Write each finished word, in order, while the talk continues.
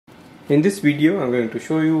In this video, I'm going to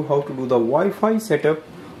show you how to do the Wi-Fi setup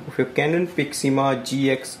of your Canon PIXMA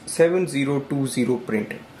G7020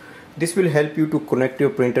 printer. This will help you to connect your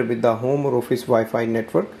printer with the home or office Wi-Fi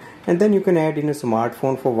network, and then you can add in a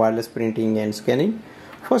smartphone for wireless printing and scanning.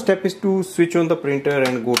 First step is to switch on the printer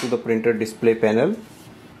and go to the printer display panel.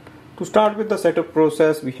 To start with the setup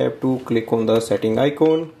process, we have to click on the setting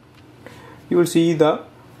icon. You will see the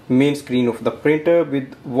main screen of the printer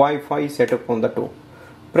with Wi-Fi setup on the top.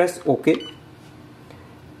 Press OK.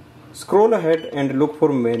 Scroll ahead and look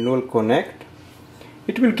for manual connect.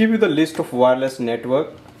 It will give you the list of wireless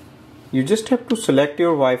network. You just have to select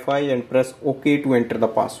your Wi-Fi and press OK to enter the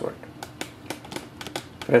password.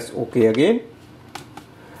 Press OK again.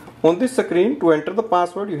 On this screen, to enter the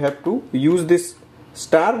password, you have to use this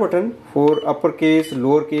star button for uppercase,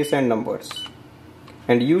 lowercase and numbers,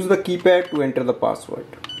 and use the keypad to enter the password.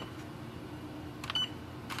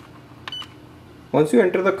 Once you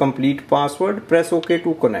enter the complete password, press OK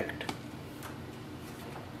to connect.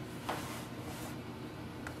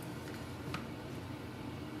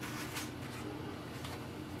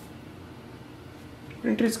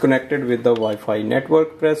 Printer is connected with the Wi-Fi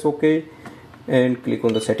network. Press OK and click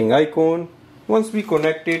on the setting icon. Once we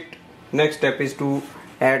connect it, next step is to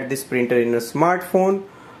add this printer in a smartphone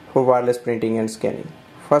for wireless printing and scanning.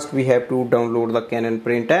 First, we have to download the Canon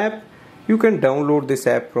Print app. You can download this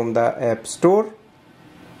app from the App Store.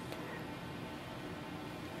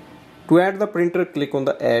 To add the printer, click on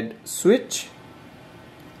the Add Switch,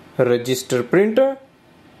 Register Printer.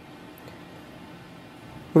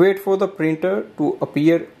 Wait for the printer to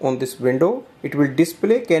appear on this window. It will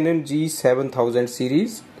display Canon G7000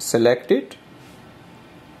 series. Select it.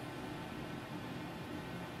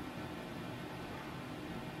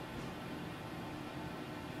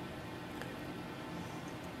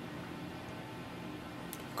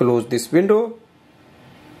 Close this window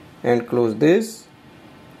and close this.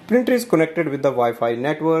 Printer is connected with the Wi-Fi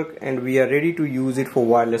network and we are ready to use it for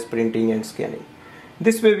wireless printing and scanning.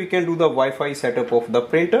 This way we can do the Wi-Fi setup of the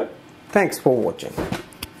printer. Thanks for watching.